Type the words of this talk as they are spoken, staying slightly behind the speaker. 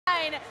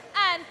line.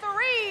 And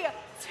 3,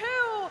 2,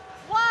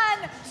 1,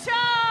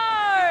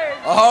 charge!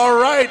 All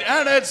right,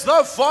 and it's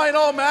the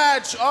final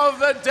match of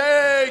the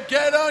day.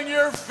 Get on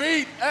your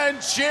feet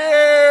and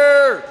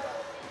cheer.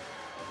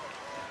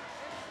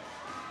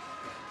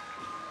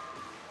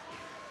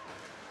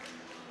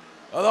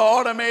 The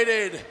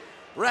automated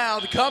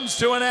round comes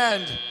to an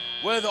end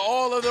with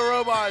all of the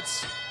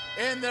robots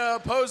in the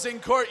opposing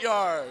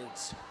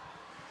courtyards.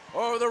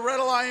 Oh, the Red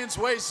Alliance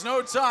wastes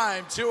no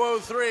time.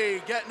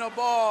 203 getting a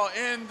ball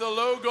in the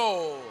low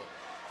goal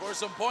for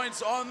some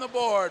points on the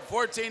board.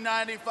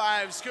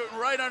 1495 scooting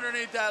right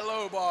underneath that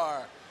low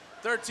bar.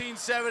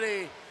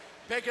 1370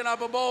 picking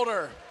up a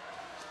boulder.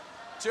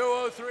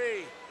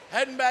 203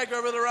 heading back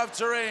over the rough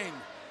terrain.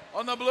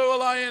 On the Blue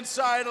Alliance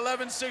side,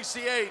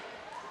 1168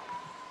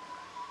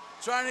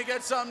 trying to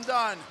get something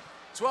done.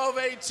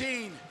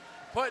 1218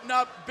 putting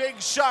up big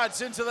shots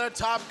into the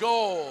top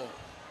goal.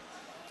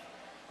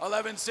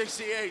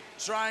 1168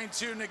 trying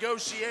to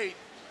negotiate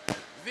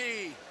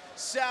the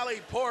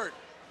Sally Port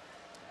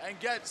and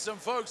get some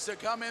folks to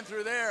come in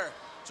through there,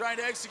 trying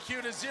to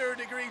execute a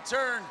 0-degree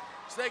turn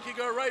so they can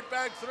go right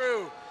back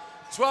through.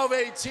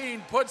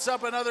 1218 puts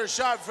up another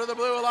shot for the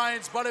Blue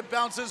Alliance, but it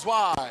bounces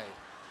wide.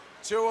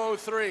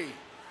 203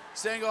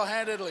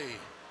 single-handedly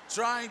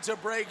trying to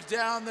break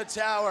down the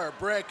tower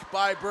brick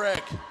by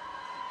brick.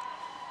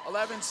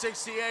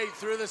 1168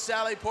 through the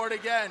Sally Port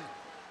again,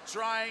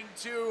 trying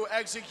to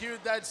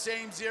execute that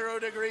same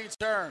 0-degree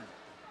turn.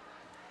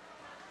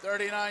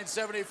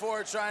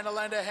 3974 trying to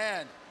lend a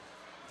hand.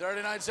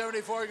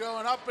 3974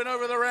 going up and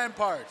over the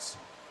ramparts,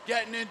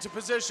 getting into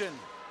position,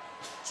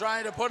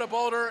 trying to put a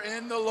boulder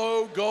in the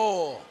low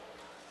goal.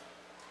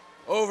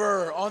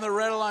 Over on the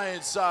Red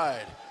Alliance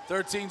side,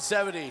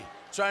 1370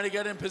 trying to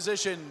get in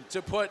position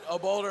to put a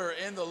boulder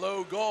in the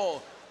low goal,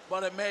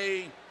 but it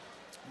may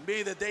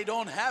be that they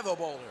don't have a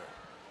boulder.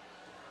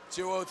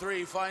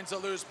 203 finds a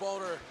loose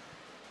boulder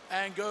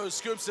and goes,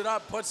 scoops it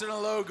up, puts it in a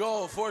low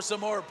goal for some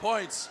more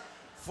points.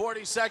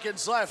 40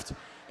 seconds left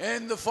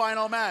in the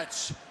final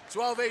match.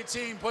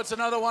 1218 puts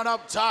another one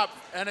up top,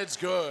 and it's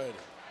good.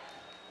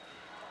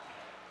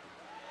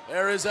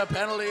 There is a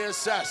penalty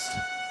assessed.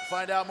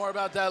 Find out more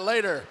about that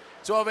later.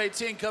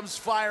 1218 comes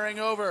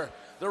firing over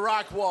the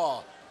rock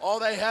wall. All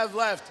they have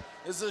left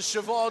is the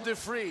Cheval de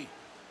Free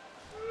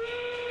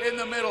in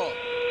the middle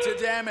to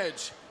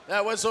damage.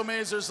 That whistle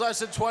means there's less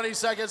than 20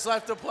 seconds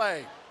left to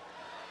play.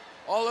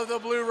 All of the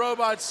blue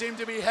robots seem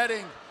to be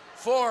heading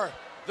for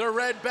the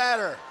red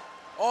batter.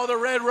 All the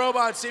red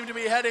robots seem to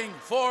be heading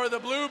for the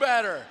blue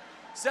batter.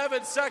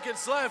 7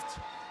 seconds left.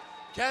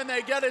 Can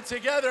they get it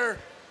together?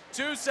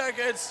 2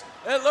 seconds.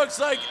 It looks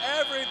like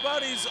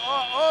everybody's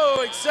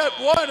except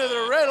one of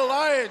the Red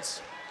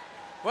Alliance.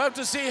 We'll have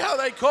to see how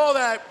they call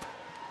that.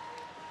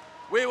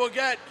 We will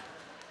get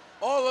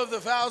all of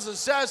the fouls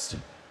assessed.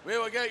 We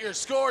will get your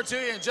score to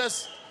you in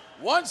just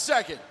 1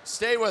 second.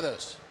 Stay with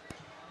us.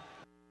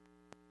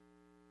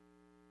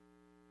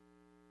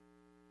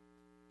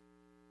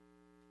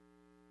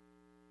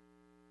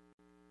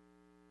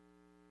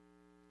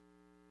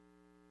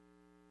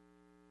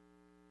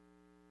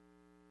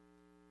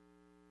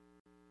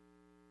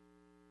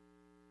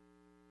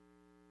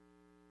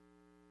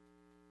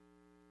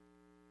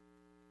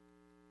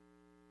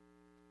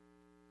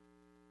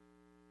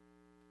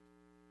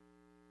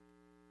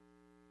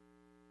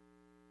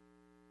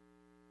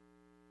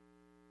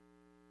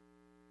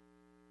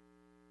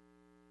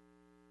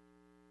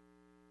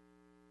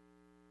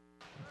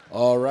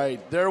 All right,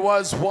 there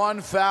was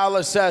one foul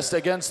assessed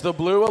against the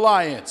Blue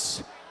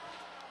Alliance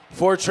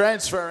for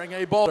transferring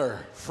a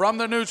boulder from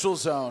the neutral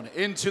zone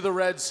into the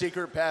red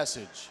secret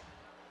passage.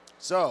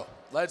 So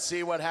let's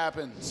see what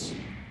happens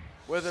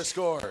with the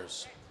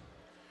scores.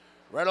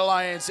 Red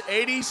Alliance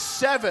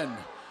 87,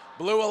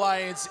 Blue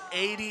Alliance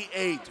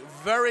 88,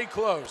 very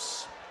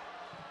close.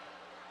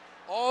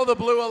 All the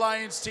Blue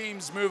Alliance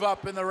teams move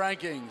up in the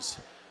rankings.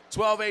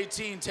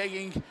 1218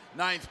 taking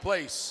 9th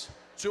place.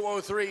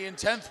 203 in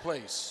 10th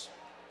place.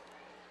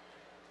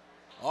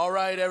 All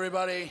right,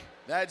 everybody,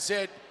 that's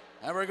it.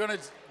 And we're going to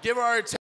give our attention